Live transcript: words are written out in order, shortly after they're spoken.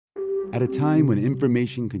At a time when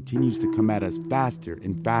information continues to come at us faster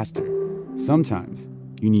and faster, sometimes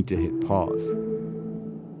you need to hit pause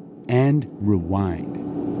and rewind.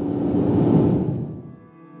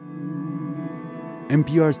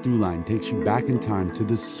 NPR's Throughline takes you back in time to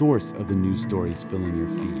the source of the news stories filling your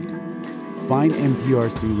feed. Find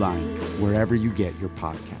NPR's Throughline wherever you get your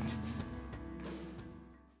podcasts.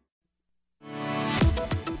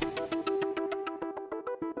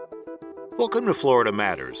 Welcome to Florida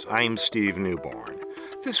Matters. I'm Steve Newborn.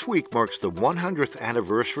 This week marks the 100th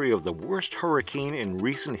anniversary of the worst hurricane in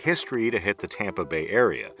recent history to hit the Tampa Bay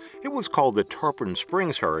area. It was called the Tarpon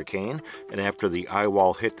Springs Hurricane, and after the eye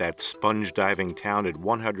wall hit that sponge-diving town at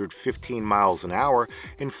 115 miles an hour,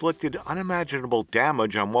 inflicted unimaginable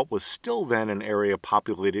damage on what was still then an area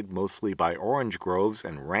populated mostly by orange groves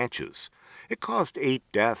and ranches. It caused 8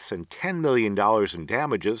 deaths and $10 million in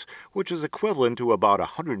damages, which is equivalent to about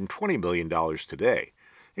 $120 million today.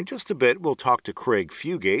 In just a bit, we'll talk to Craig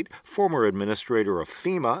Fugate, former administrator of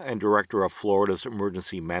FEMA and director of Florida's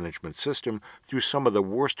Emergency Management System, through some of the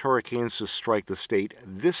worst hurricanes to strike the state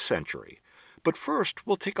this century. But first,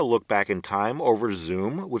 we'll take a look back in time over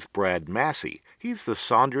Zoom with Brad Massey. He's the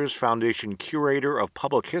Saunders Foundation Curator of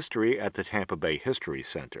Public History at the Tampa Bay History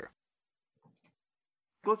Center.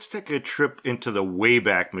 Let's take a trip into the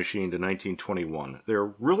Wayback Machine to 1921. There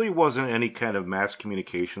really wasn't any kind of mass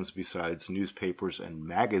communications besides newspapers and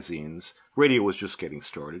magazines. Radio was just getting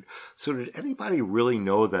started. So did anybody really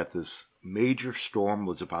know that this major storm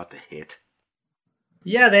was about to hit?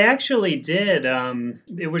 Yeah, they actually did.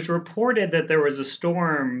 It was reported that there was a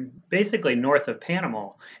storm basically north of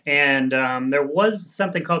Panama, and there was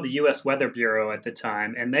something called the U.S. Weather Bureau at the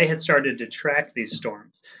time, and they had started to track these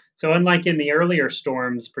storms. So unlike in the earlier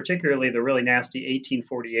storms, particularly the really nasty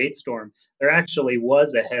 1848 storm, there actually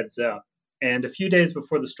was a heads up. And a few days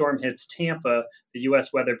before the storm hits Tampa, the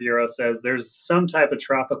U.S. Weather Bureau says there's some type of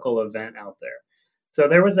tropical event out there. So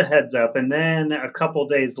there was a heads up. And then a couple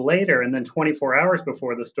days later, and then 24 hours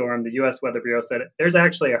before the storm, the U.S. Weather Bureau said there's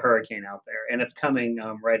actually a hurricane out there, and it's coming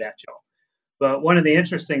right at you. But one of the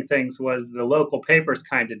interesting things was the local papers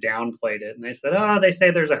kind of downplayed it. And they said, they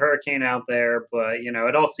say there's a hurricane out there, but,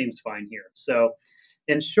 it all seems fine here. So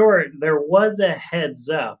in short, there was a heads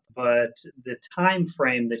up, but the time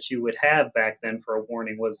frame that you would have back then for a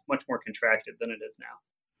warning was much more contracted than it is now.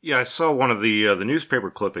 Yeah, I saw one of the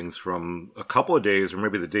newspaper clippings from a couple of days, or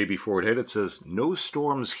maybe the day before it hit. It says, "No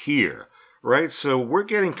storms here." Right? So we're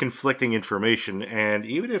getting conflicting information. And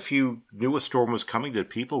even if you knew a storm was coming,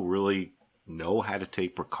 did people really know how to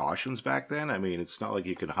take precautions back then? I mean, it's not like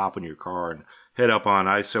you could hop in your car and head up on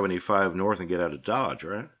I-75 North and get out of Dodge,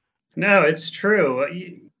 right? No, it's true.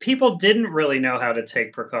 People didn't really know how to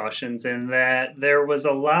take precautions, and that there was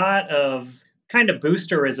a lot of kind of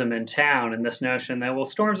boosterism in town, and this notion that, well,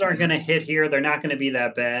 storms aren't going to hit here. They're not going to be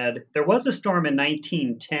that bad. There was a storm in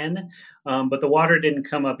 1910, but the water didn't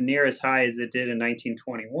come up near as high as it did in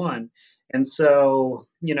 1921. And so,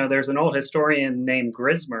 there's an old historian named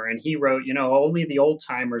Grismer, and he wrote, only the old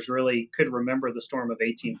timers really could remember the storm of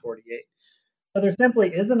 1848. So there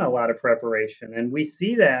simply isn't a lot of preparation. And we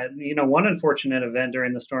see that, one unfortunate event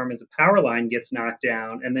during the storm is a power line gets knocked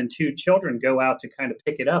down, and then 2 children go out to kind of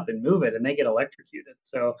pick it up and move it, and they get electrocuted.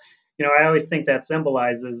 So, I always think that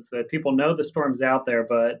symbolizes that people know the storm's out there,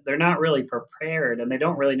 but they're not really prepared, and they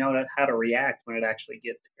don't really know how to react when it actually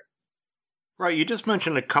gets here. Right, you just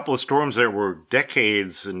mentioned a couple of storms that were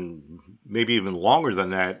decades and maybe even longer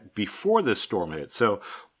than that before this storm hit. So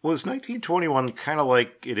was 1921 kind of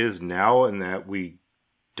like it is now in that we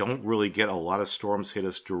don't really get a lot of storms hit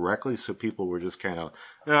us directly, so people were just kind of,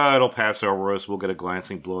 it'll pass over us, we'll get a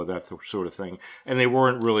glancing blow, that sort of thing. And they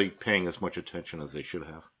weren't really paying as much attention as they should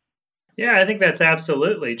have. Yeah, I think that's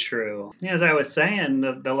absolutely true. As I was saying,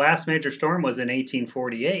 the last major storm was in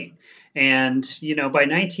 1848. And, by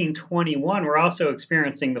 1921, we're also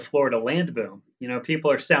experiencing the Florida land boom.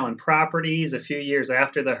 People are selling properties. A few years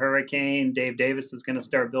after the hurricane, Dave Davis is going to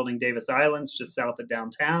start building Davis Islands just south of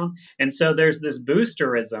downtown. And so there's this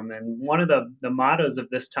boosterism. And one of the mottos of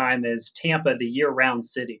this time is Tampa, the year-round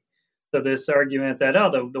city. So this argument that,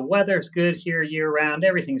 the weather's good here year round,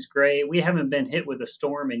 everything's great. We haven't been hit with a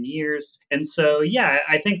storm in years. And so,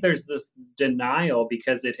 I think there's this denial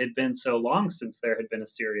because it had been so long since there had been a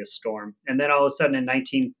serious storm. And then all of a sudden in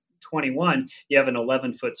 1921, you have an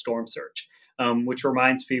 11-foot storm surge, which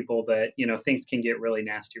reminds people that, things can get really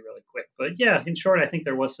nasty really quick. But in short, I think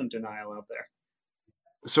there was some denial out there.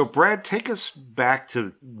 So, Brad, take us back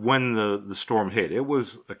to when the storm hit. It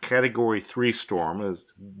was a Category 3 storm, as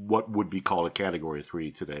what would be called a Category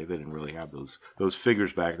 3 today. They didn't really have those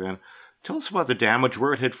figures back then. Tell us about the damage,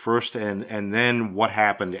 where it hit first, and then what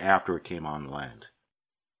happened after it came on land.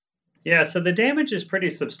 Yeah, so the damage is pretty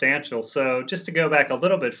substantial. So just to go back a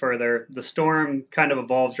little bit further, the storm kind of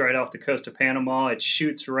evolves right off the coast of Panama. It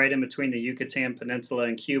shoots right in between the Yucatan Peninsula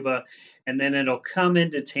and Cuba, and then it'll come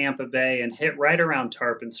into Tampa Bay and hit right around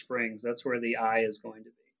Tarpon Springs. That's where the eye is going to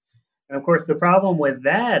be. And of course, the problem with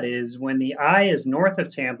that is when the eye is north of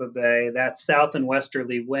Tampa Bay, that south and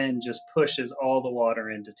westerly wind just pushes all the water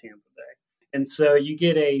into Tampa Bay. And so you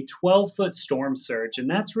get a 12-foot storm surge, and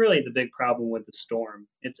that's really the big problem with the storm.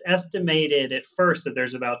 It's estimated at first that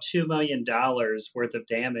there's about $2 million worth of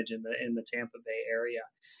damage in the Tampa Bay area.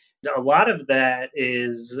 A lot of that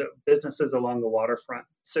is businesses along the waterfront.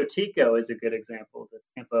 So TECO is a good example, the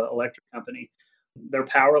Tampa Electric Company. Their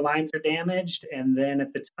power lines are damaged, and then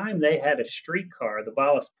at the time they had a streetcar, the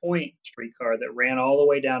Ballast Point streetcar, that ran all the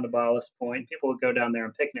way down to Ballast Point. People would go down there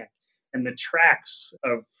and picnic, and the tracks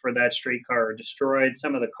for that streetcar are destroyed.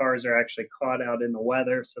 Some of the cars are actually caught out in the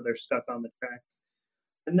weather, so they're stuck on the tracks.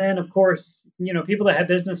 And then, of course, people that have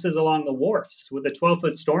businesses along the wharfs, with a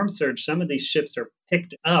 12-foot storm surge, some of these ships are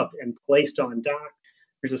picked up and placed on dock.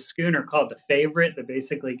 There's a schooner called the Favorite that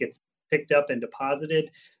basically gets picked up and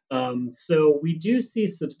deposited. So we do see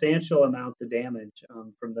substantial amounts of damage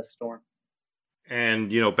from this storm.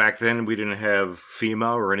 And, back then we didn't have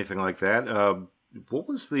FEMA or anything like that. What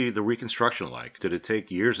was the reconstruction like? Did it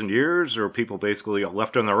take years and years, or people basically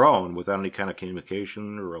left on their own without any kind of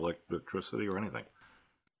communication or electricity or anything?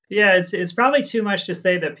 Yeah, it's probably too much to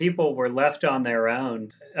say that people were left on their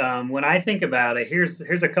own. When I think about it, here's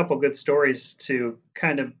a couple good stories to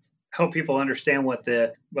kind of help people understand what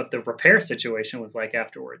the repair situation was like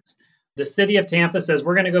afterwards. The city of Tampa says,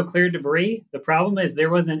 we're going to go clear debris. The problem is there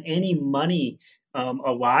wasn't any money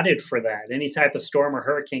allotted for that, any type of storm or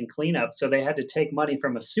hurricane cleanup. So they had to take money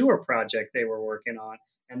from a sewer project they were working on,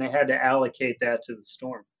 and they had to allocate that to the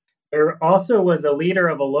storm. There also was a leader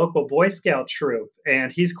of a local Boy Scout troop, and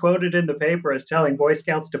he's quoted in the paper as telling Boy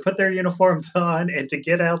Scouts to put their uniforms on and to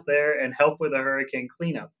get out there and help with a hurricane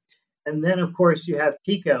cleanup. And then, of course, you have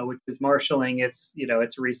TECO, which is marshaling its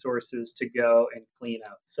resources to go and clean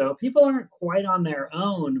up. So people aren't quite on their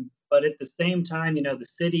own, but at the same time, the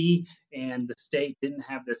city and the state didn't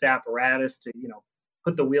have this apparatus to,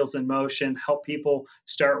 put the wheels in motion, help people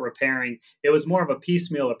start repairing. It was more of a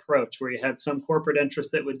piecemeal approach where you had some corporate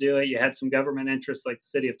interests that would do it. You had some government interests like the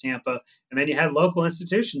city of Tampa, and then you had local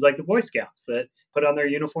institutions like the Boy Scouts that put on their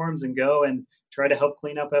uniforms and go and try to help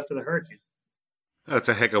clean up after the hurricane. That's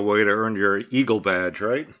a heck of a way to earn your Eagle badge,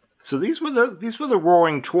 right? So these were the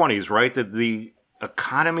Roaring 20s, right? Did the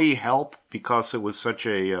economy help because it was such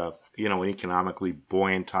a an economically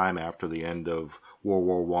buoyant time after the end of World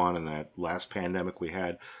War I and that last pandemic we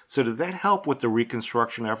had? So did that help with the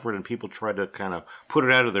reconstruction effort, and people tried to kind of put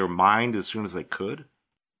it out of their mind as soon as they could?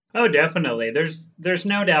 Oh, definitely. There's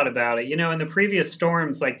no doubt about it. In the previous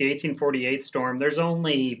storms, like the 1848 storm, there's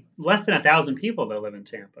only less than 1,000 people that live in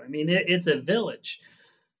Tampa. I mean, it's a village.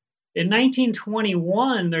 In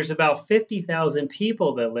 1921, there's about 50,000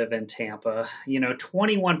 people that live in Tampa.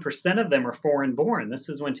 21% of them are foreign born. This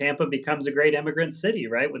is when Tampa becomes a great immigrant city,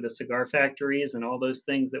 right? With the cigar factories and all those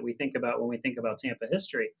things that we think about when we think about Tampa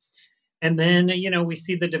history. And then, we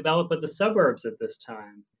see the develop of the suburbs at this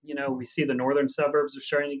time. We see the northern suburbs are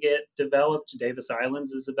starting to get developed. Davis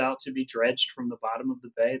Islands is about to be dredged from the bottom of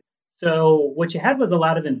the bay. So what you had was a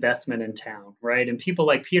lot of investment in town, right? And people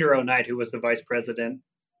like Peter O'Knight, who was the vice president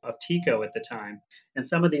of TECO at the time. And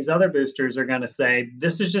some of these other boosters are going to say,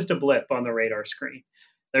 this is just a blip on the radar screen.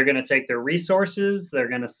 They're going to take their resources. They're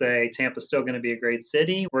going to say, Tampa's still going to be a great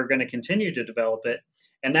city. We're going to continue to develop it.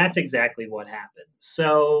 And that's exactly what happened.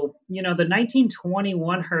 So, the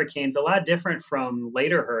 1921 hurricane's a lot different from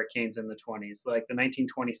later hurricanes in the 20s, like the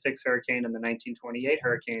 1926 hurricane and the 1928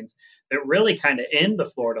 hurricanes that really kind of end the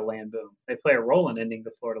Florida land boom. They play a role in ending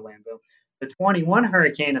the Florida land boom. The 21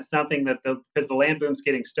 hurricane is something that because the land boom's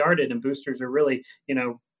getting started and boosters are really,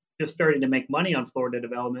 just starting to make money on Florida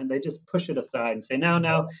development, they just push it aside and say,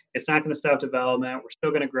 no, it's not going to stop development. We're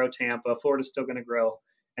still going to grow Tampa. Florida's still going to grow.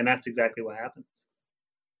 And that's exactly what happens.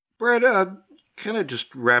 Brad, kind of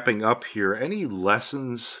just wrapping up here, any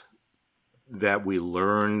lessons that we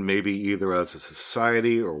learned maybe either as a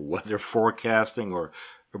society or weather forecasting or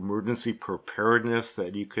emergency preparedness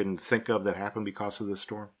that you can think of that happened because of this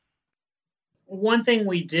storm? One thing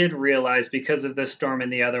we did realize because of this storm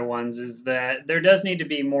and the other ones is that there does need to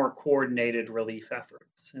be more coordinated relief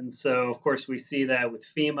efforts. And so, of course, we see that with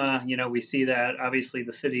FEMA. We see that obviously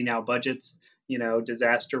the city now budgets,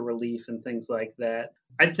 disaster relief and things like that.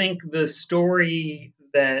 I think the story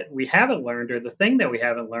that we haven't learned, or the thing that we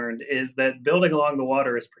haven't learned, is that building along the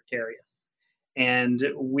water is precarious. And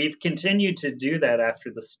we've continued to do that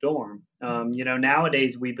after the storm.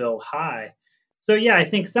 Nowadays we build high. So yeah, I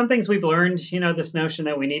think some things we've learned, this notion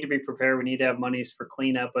that we need to be prepared, we need to have monies for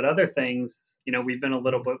cleanup, but other things, we've been a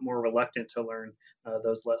little bit more reluctant to learn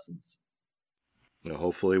those lessons.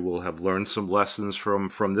 Hopefully we'll have learned some lessons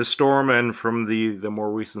from this storm and from the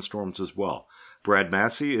more recent storms as well. Brad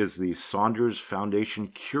Massey is the Saunders Foundation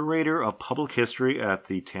Curator of Public History at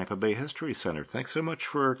the Tampa Bay History Center. Thanks so much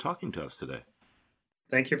for talking to us today.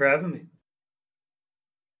 Thank you for having me.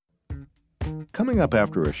 Coming up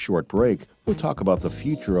after a short break, we'll talk about the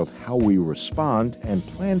future of how we respond and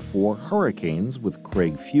plan for hurricanes with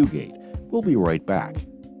Craig Fugate. We'll be right back.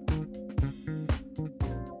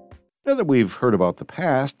 Now that we've heard about the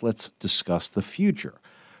past, let's discuss the future.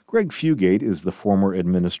 Craig Fugate is the former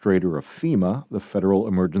administrator of FEMA, the Federal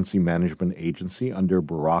Emergency Management Agency under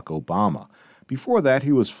Barack Obama. Before that,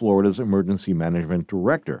 he was Florida's Emergency Management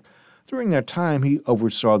Director. During that time, he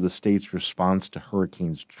oversaw the state's response to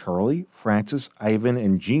Hurricanes Charley, Francis, Ivan,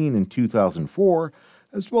 and Jeanne in 2004,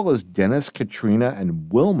 as well as Dennis, Katrina,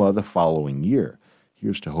 and Wilma the following year.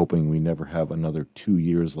 Here's to hoping we never have another 2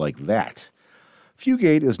 years like that.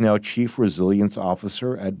 Fugate is now Chief Resilience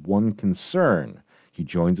Officer at One Concern. He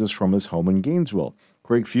joins us from his home in Gainesville.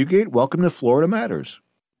 Craig Fugate, welcome to Florida Matters.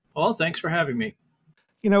 Well, thanks for having me.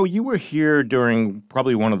 You were here during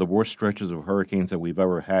probably one of the worst stretches of hurricanes that we've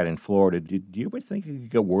ever had in Florida. Do you ever think it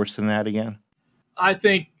could get worse than that again? I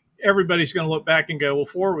think everybody's going to look back and go, well,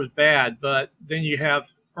 Florida was bad, but then you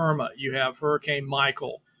have Irma, you have Hurricane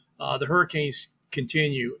Michael. The hurricanes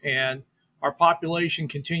continue, and our population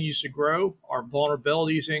continues to grow. Our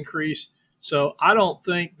vulnerabilities increase. So I don't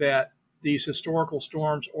think that these historical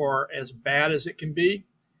storms are as bad as it can be.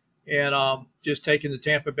 And just taking the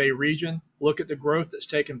Tampa Bay region, look at the growth that's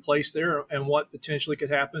taken place there and what potentially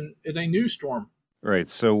could happen in a new storm. Right.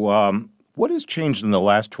 So what has changed in the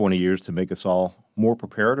last 20 years to make us all more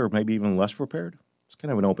prepared or maybe even less prepared? It's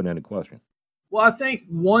kind of an open-ended question. Well, I think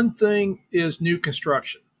one thing is new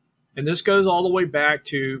construction. And this goes all the way back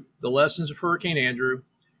to the lessons of Hurricane Andrew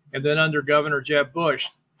and then under Governor Jeb Bush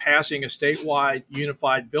passing a statewide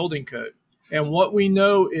unified building code. And what we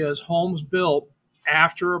know is homes built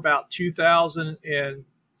after about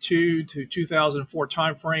 2002 to 2004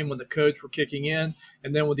 timeframe when the codes were kicking in,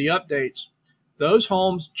 and then with the updates, those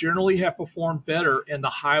homes generally have performed better in the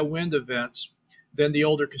high wind events than the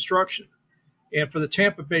older construction. And for the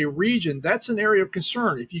Tampa Bay region, that's an area of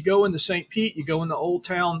concern. If you go into St. Pete, you go into Old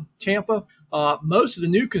Town Tampa, most of the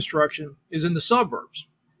new construction is in the suburbs,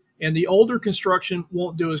 and the older construction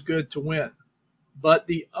won't do as good to win. But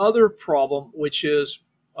the other problem, which is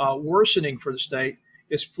worsening for the state,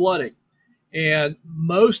 is flooding. And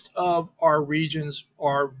most of our regions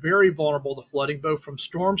are very vulnerable to flooding, both from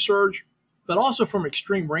storm surge, but also from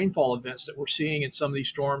extreme rainfall events that we're seeing in some of these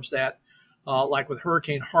storms that, like with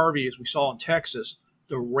Hurricane Harvey, as we saw in Texas,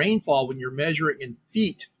 the rainfall, when you're measuring in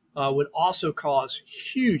feet, would also cause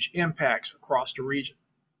huge impacts across the region.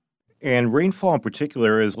 And rainfall in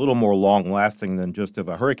particular is a little more long-lasting than just if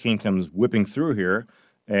a hurricane comes whipping through here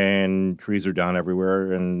and trees are down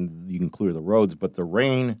everywhere and you can clear the roads, but the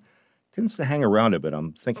rain tends to hang around a bit.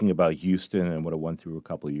 I'm thinking about Houston and what it went through a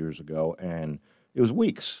couple of years ago, and it was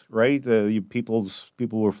weeks, right? People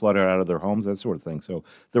were flooded out of their homes, that sort of thing. So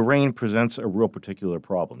the rain presents a real particular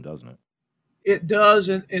problem, doesn't it? It does,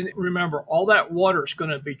 and remember, all that water is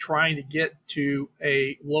going to be trying to get to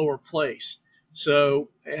a lower place. So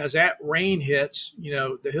as that rain hits,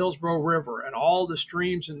 the Hillsborough River and all the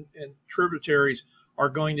streams and tributaries are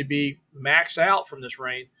going to be maxed out from this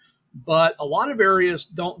rain. But a lot of areas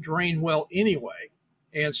don't drain well anyway.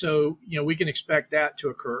 And so, we can expect that to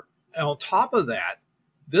occur. And on top of that,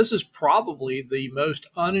 this is probably the most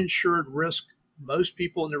uninsured risk most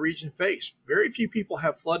people in the region face. Very few people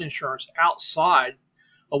have flood insurance outside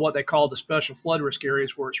of what they call the special flood risk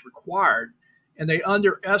areas where it's required. And they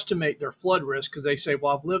underestimate their flood risk because they say,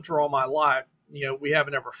 well, I've lived here all my life. We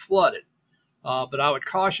haven't ever flooded. But I would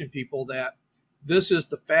caution people that this is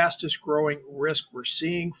the fastest growing risk we're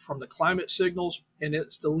seeing from the climate signals, and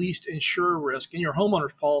it's the least insured risk. And your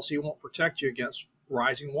homeowner's policy won't protect you against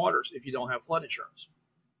rising waters if you don't have flood insurance.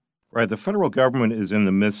 Right. The federal government is in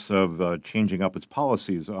the midst of changing up its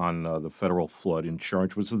policies on the federal flood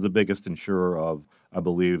insurance, which is the biggest insurer of, I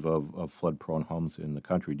believe, of flood-prone homes in the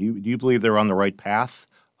country. Do you believe they're on the right path?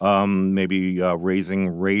 Maybe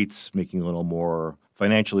raising rates, making it a little more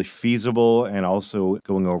financially feasible, and also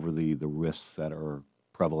going over the risks that are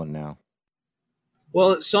prevalent now?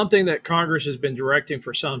 Well, it's something that Congress has been directing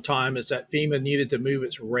for some time is that FEMA needed to move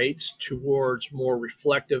its rates towards more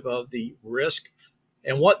reflective of the risk.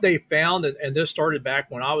 And what they found, and this started back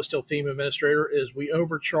when I was still FEMA administrator, is we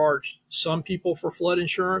overcharged some people for flood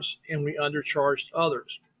insurance and we undercharged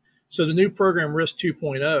others. So the new program Risk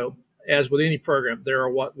 2.0, as with any program, there are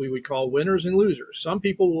what we would call winners and losers. Some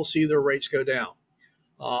people will see their rates go down.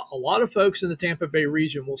 A lot of folks in the Tampa Bay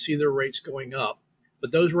region will see their rates going up,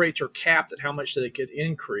 but those rates are capped at how much they could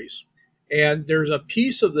increase. And there's a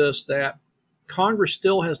piece of this that Congress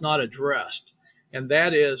still has not addressed, and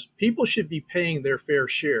that is people should be paying their fair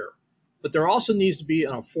share. But there also needs to be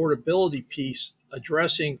an affordability piece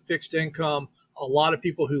addressing fixed income. A lot of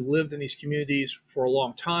people who lived in these communities for a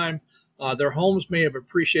long time, their homes may have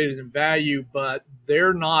appreciated in value, but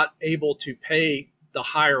they're not able to pay the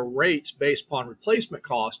higher rates based upon replacement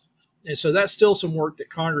cost. And so that's still some work that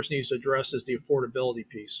Congress needs to address is the affordability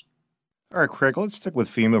piece. All right, Craig, let's stick with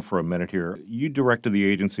FEMA for a minute here. You directed the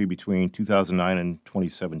agency between 2009 and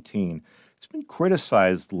 2017. It's been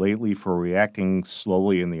criticized lately for reacting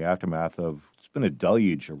slowly in the aftermath of, it's been a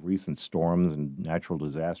deluge of recent storms and natural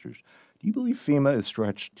disasters. Do you believe FEMA is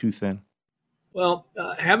stretched too thin? Well,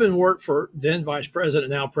 having worked for then Vice President,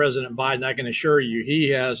 now President Biden, I can assure you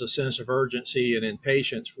he has a sense of urgency and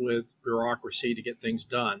impatience with bureaucracy to get things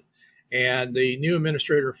done. And the new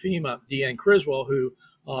administrator of FEMA, Deanne Criswell, who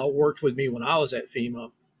worked with me when I was at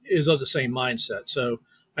FEMA, is of the same mindset. So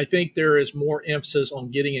I think there is more emphasis on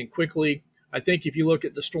getting in quickly. I think if you look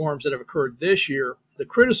at the storms that have occurred this year, the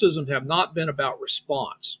criticisms have not been about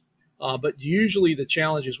response, but usually the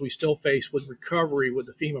challenges we still face with recovery with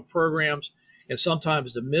the FEMA programs and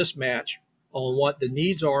sometimes the mismatch on what the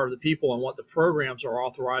needs are of the people and what the programs are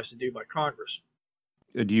authorized to do by Congress.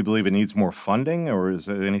 Do you believe it needs more funding, or is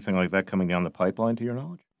there anything like that coming down the pipeline to your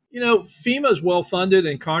knowledge? You know, FEMA is well funded,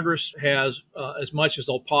 and Congress has, as much as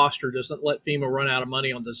they'll posture, doesn't let FEMA run out of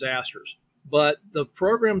money on disasters. But the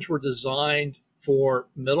programs were designed for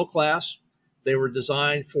middle class. They were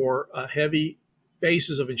designed for a heavy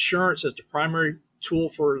basis of insurance as the primary tool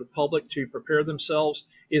for the public to prepare themselves.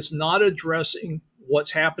 It's not addressing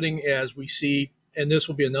what's happening as we see, and this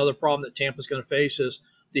will be another problem that Tampa's going to face, is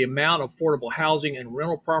the amount of affordable housing and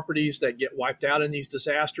rental properties that get wiped out in these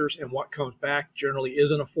disasters, and what comes back generally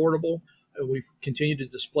isn't affordable. And we've continued to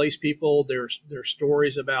displace people. There's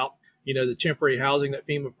stories about, you know, the temporary housing that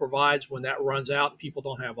FEMA provides when that runs out and people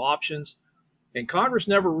don't have options. And Congress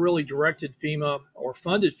never really directed FEMA or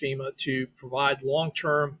funded FEMA to provide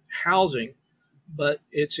long-term housing, but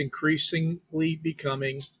it's increasingly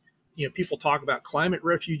becoming, you know, people talk about climate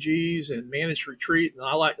refugees and managed retreat. And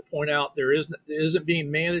I like to point out it isn't being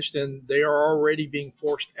managed, and they are already being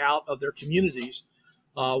forced out of their communities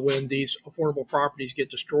when these affordable properties get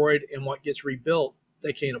destroyed, and what gets rebuilt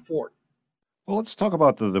they can't afford. Well, let's talk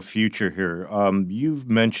about the future here. You've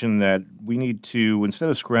mentioned that we need to, instead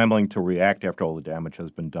of scrambling to react after all the damage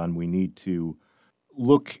has been done, we need to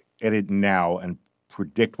look at it now and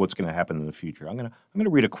predict what's going to happen in the future. I'm going to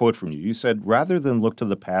read a quote from you. You said, rather than look to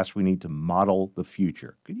the past, we need to model the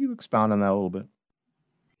future. Could you expound on that a little bit?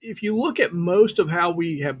 If you look at most of how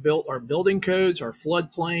we have built our building codes, our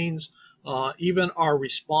floodplains, even our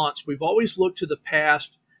response, we've always looked to the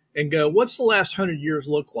past and go, what's the last 100 years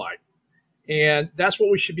look like? And that's what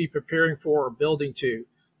we should be preparing for or building to.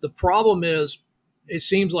 The problem is, it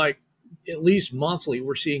seems like at least monthly,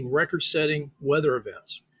 we're seeing record-setting weather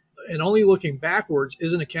events. And only looking backwards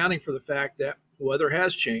isn't accounting for the fact that weather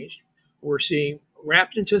has changed. We're seeing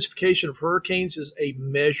rapid intensification of hurricanes is a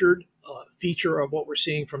measured feature of what we're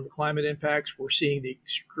seeing from the climate impacts. We're seeing the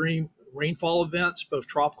extreme rainfall events, both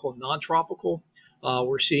tropical and non-tropical.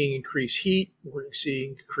 We're seeing increased heat. We're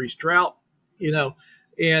seeing increased drought. You know,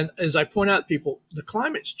 and as I point out to people, the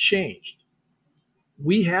climate's changed.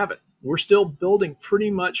 We haven't. We're still building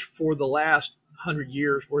pretty much for the last 100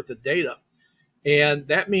 years worth of data. And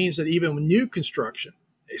that means that even new construction,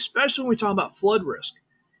 especially when we talk about flood risk,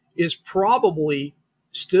 is probably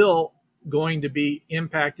still going to be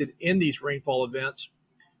impacted in these rainfall events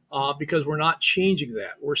because we're not changing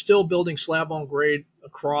that. We're still building slab on grade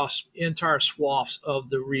across entire swaths of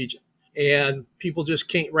the region. And people just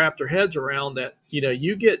can't wrap their heads around that. You know,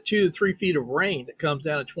 you get 2 to 3 feet of rain that comes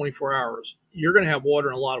down in 24 hours, you're going to have water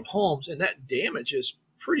in a lot of homes, and that damage is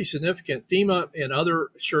pretty significant. FEMA and other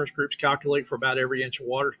insurance groups calculate for about every inch of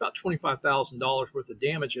water, it's about $25,000 worth of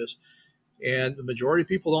damages. And the majority of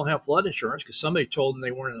people don't have flood insurance because somebody told them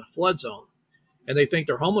they weren't in a flood zone. And they think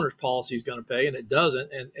their homeowner's policy is going to pay, and it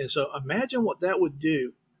doesn't. And so imagine what that would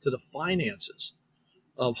do to the finances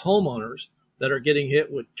of homeowners that are getting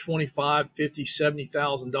hit with $25,000, $50,000,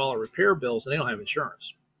 $70,000 repair bills, and they don't have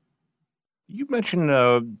insurance. You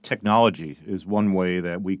mentioned technology is one way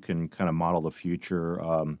that we can kind of model the future.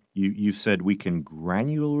 You said we can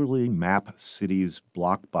granularly map cities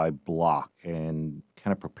block by block and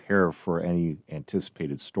kind of prepare for any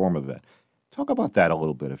anticipated storm event. Talk about that a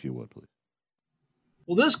little bit, if you would, please.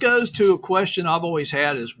 Well, this goes to a question I've always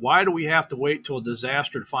had is why do we have to wait till a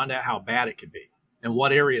disaster to find out how bad it could be and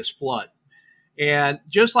what areas flood? And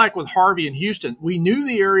just like with Harvey and Houston, we knew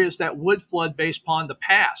the areas that would flood based upon the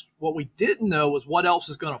past. What we didn't know was what else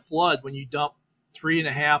is going to flood when you dump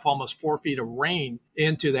 3.5, almost 4 feet of rain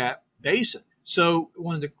into that basin. So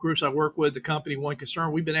one of the groups I work with, the company One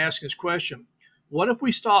Concern, we've been asking this question. What if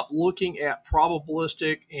we stop looking at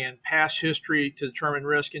probabilistic and past history to determine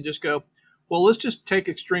risk and just go, well, let's just take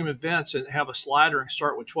extreme events and have a slider and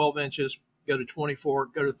start with 12 inches, go to 24,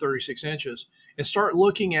 go to 36 inches, and start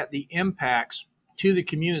looking at the impacts to the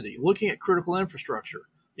community, looking at critical infrastructure.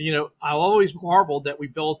 You know, I always marveled that we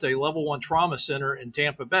built a level 1 trauma center in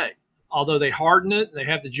Tampa Bay. Although they harden it, they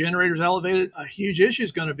have the generators elevated, a huge issue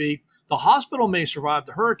is going to be the hospital may survive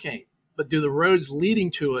the hurricane, but do the roads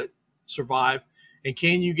leading to it survive? And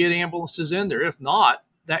can you get ambulances in there? If not,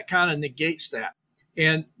 that kind of negates that.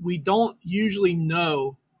 And we don't usually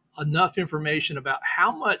know enough information about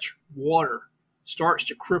how much water starts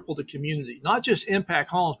to cripple the community, not just impact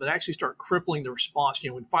homes, but actually start crippling the response. You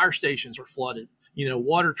know, when fire stations are flooded, you know,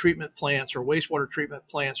 water treatment plants or wastewater treatment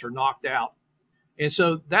plants are knocked out. And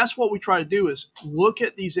so that's what we try to do is look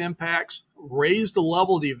at these impacts, raise the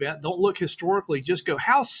level of the event. Don't look historically, just go,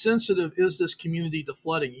 how sensitive is this community to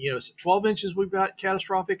flooding? You know, is it 12 inches we've got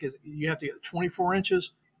catastrophic? You have to get 24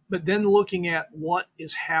 inches? But then looking at what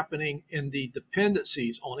is happening in the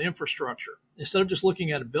dependencies on infrastructure. Instead of just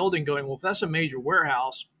looking at a building going, well, if that's a major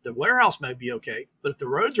warehouse, the warehouse may be okay. But if the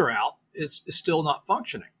roads are out, it's still not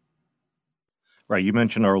functioning. Right. You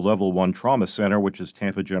mentioned our level 1 trauma center, which is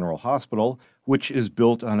Tampa General Hospital, which is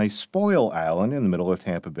built on a spoil island in the middle of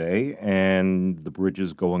Tampa Bay. And the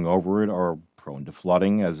bridges going over it are prone to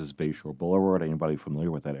flooding, as is Bayshore Boulevard. Anybody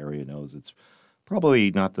familiar with that area knows it's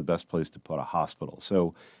probably not the best place to put a hospital.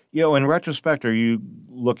 So, you know, in retrospect, are you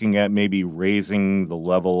looking at maybe raising the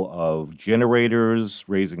level of generators,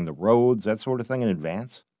 raising the roads, that sort of thing in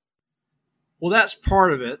advance? Well, that's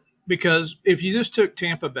part of it, because if you just took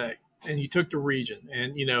Tampa Bay and you took the region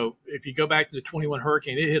and, you know, if you go back to the 21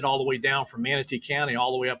 hurricane, it hit all the way down from Manatee County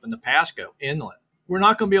all the way up in the Pasco inland. We're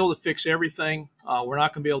not going to be able to fix everything. We're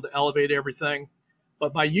not going to be able to elevate everything.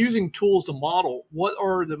 But by using tools to model what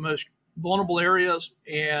are the most vulnerable areas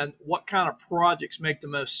and what kind of projects make the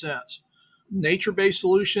most sense. Nature-based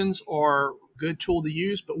solutions are a good tool to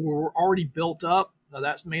use, but we're already built up. Now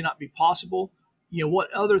that may not be possible. You know,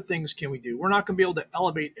 what other things can we do? We're not going to be able to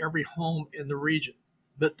elevate every home in the region,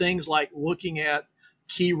 but things like looking at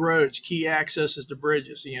key roads, key accesses to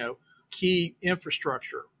bridges, you know, key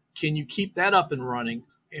infrastructure. Can you keep that up and running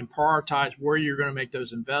and prioritize where you're going to make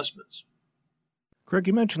those investments? Greg,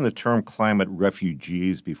 you mentioned the term climate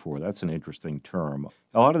refugees before. That's an interesting term.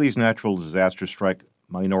 A lot of these natural disasters strike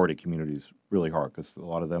minority communities really hard because a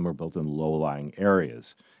lot of them are built in low-lying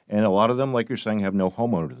areas. And a lot of them, like you're saying, have no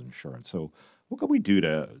homeowners insurance. So what can we do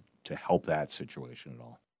to help that situation at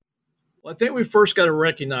all? Well, I think we first got to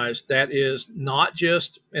recognize that is not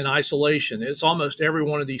just in isolation. It's almost every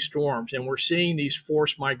one of these storms. And we're seeing these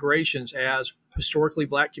forced migrations as historically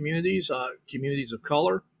Black communities, communities of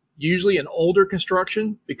color, usually in older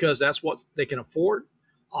construction because that's what they can afford,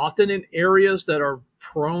 often in areas that are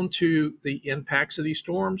prone to the impacts of these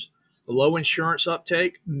storms, low insurance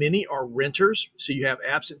uptake. Many are renters, so you have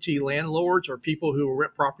absentee landlords or people who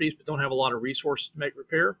rent properties but don't have a lot of resources to make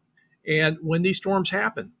repair. And when these storms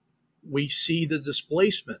happen, we see the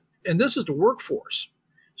displacement. And this is the workforce.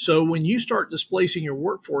 So when you start displacing your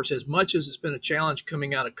workforce, as much as it's been a challenge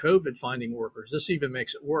coming out of COVID finding workers, this even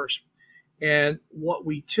makes it worse. And what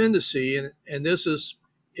we tend to see, and this is,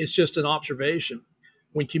 it's just an observation,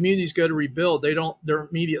 when communities go to rebuild, their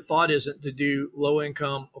immediate thought isn't to do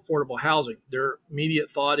low-income, affordable housing. Their immediate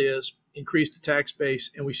thought is increase the tax base,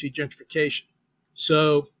 and we see gentrification.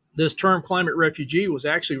 So this term climate refugee was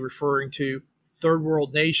actually referring to third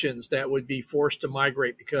world nations that would be forced to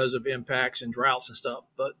migrate because of impacts and droughts and stuff.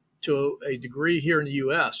 But to a degree here in the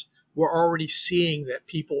U.S., we're already seeing that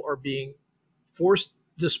people are being forced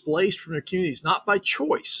displaced from their communities, not by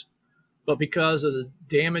choice, but because of the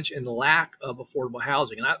damage and the lack of affordable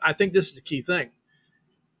housing. And I think this is the key thing.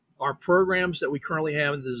 Our programs that we currently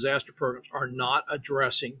have in the disaster programs are not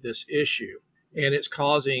addressing this issue. And it's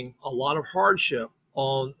causing a lot of hardship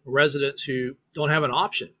on residents who don't have an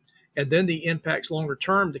option. And then the impacts longer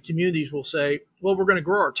term, the communities will say, well, we're going to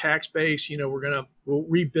grow our tax base. We'll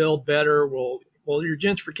rebuild better. Well, you're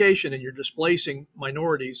gentrification and you're displacing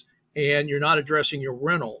minorities and you're not addressing your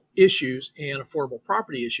rental issues and affordable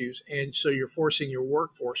property issues. And so you're forcing your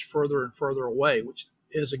workforce further and further away, which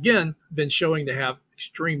has, again, been showing to have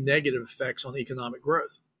extreme negative effects on economic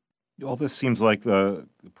growth. Well, this seems like the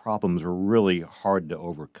problems are really hard to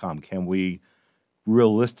overcome. Can we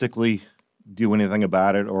realistically do anything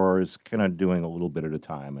about it, or is kind of doing a little bit at a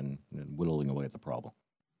time and whittling away at the problem?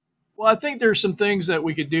 Well, I think there's some things that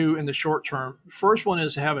we could do in the short term. The first one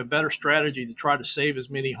is to have a better strategy to try to save as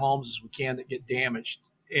many homes as we can that get damaged.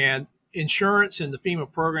 And insurance and the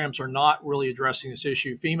FEMA programs are not really addressing this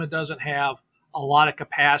issue. FEMA doesn't have a lot of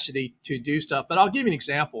capacity to do stuff. But I'll give you an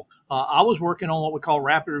example. I was working on what we call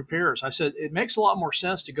rapid repairs. I said it makes a lot more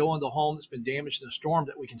sense to go into a home that's been damaged in a storm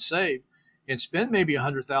that we can save and spend maybe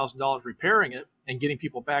 $100,000 repairing it and getting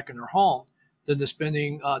people back in their home than to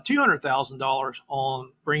spending $200,000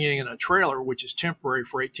 on bringing in a trailer, which is temporary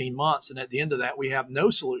for 18 months. And at the end of that, we have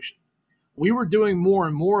no solution. We were doing more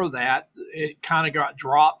and more of that. It kind of got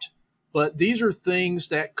dropped. But these are things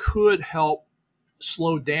that could help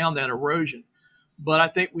slow down that erosion. But I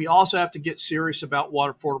think we also have to get serious about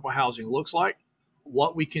what affordable housing looks like,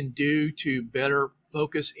 what we can do to better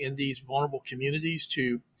focus in these vulnerable communities,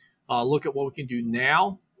 to look at what we can do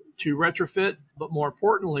now to retrofit, but more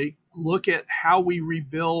importantly, look at how we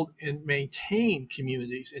rebuild and maintain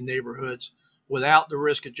communities and neighborhoods without the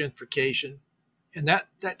risk of gentrification. And that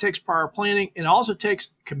takes prior planning, and also takes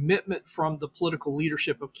commitment from the political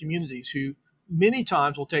leadership of communities, who many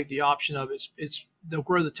times will take the option of they'll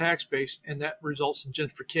grow the tax base, and that results in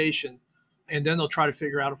gentrification, and then they'll try to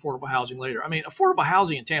figure out affordable housing later. I mean, affordable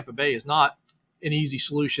housing in Tampa Bay is not an easy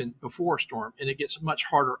solution before a storm, and it gets much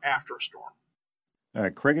harder after a storm. All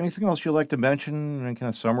right, Craig, anything else you'd like to mention? Any kind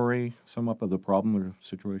of sum up of the problem or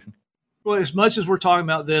situation? Well, as much as we're talking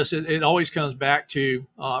about this, it always comes back to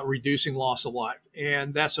reducing loss of life,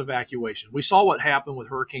 and that's evacuation. We saw what happened with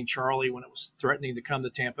Hurricane Charlie when it was threatening to come to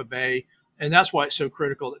Tampa Bay, and that's why it's so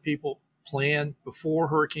critical that people plan before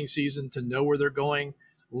hurricane season to know where they're going,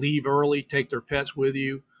 leave early, take their pets with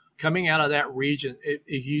you. Coming out of that region,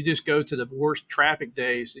 if you just go to the worst traffic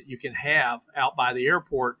days that you can have out by the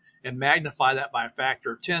airport and magnify that by a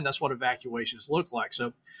factor of 10, that's what evacuations look like.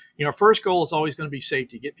 So, our first goal is always going to be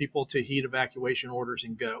safety, get people to heed evacuation orders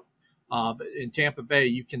and go. But in Tampa Bay,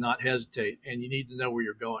 you cannot hesitate, and you need to know where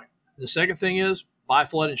you're going. The second thing is buy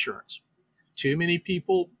flood insurance. Too many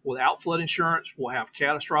people without flood insurance will have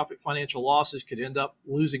catastrophic financial losses, could end up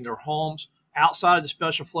losing their homes outside of the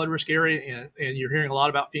special flood risk area. And you're hearing a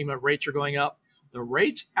lot about FEMA rates are going up. The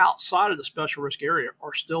rates outside of the special risk area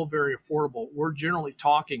are still very affordable. We're generally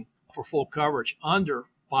talking for full coverage under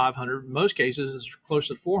 $500. In most cases, it's close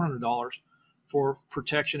to $400 for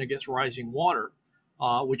protection against rising water,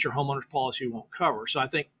 which your homeowner's policy won't cover. So I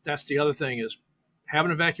think that's the other thing, is have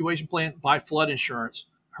an evacuation plan, buy flood insurance.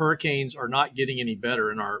 Hurricanes are not getting any better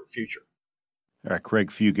in our future. Craig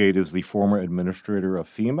Fugate is the former administrator of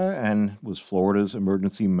FEMA and was Florida's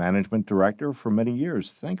emergency management director for many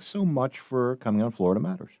years. Thanks so much for coming on Florida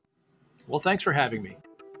Matters. Well, thanks for having me.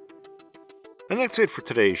 And that's it for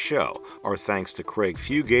today's show. Our thanks to Craig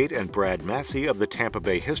Fugate and Brad Massey of the Tampa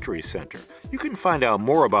Bay History Center. You can find out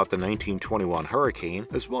more about the 1921 hurricane,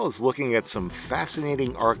 as well as looking at some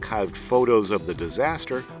fascinating archived photos of the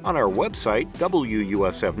disaster, on our website,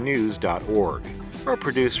 wusfnews.org. Our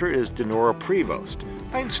producer is Denora Prevost.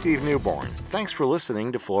 I'm Steve Newborn. Thanks for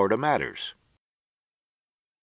listening to Florida Matters.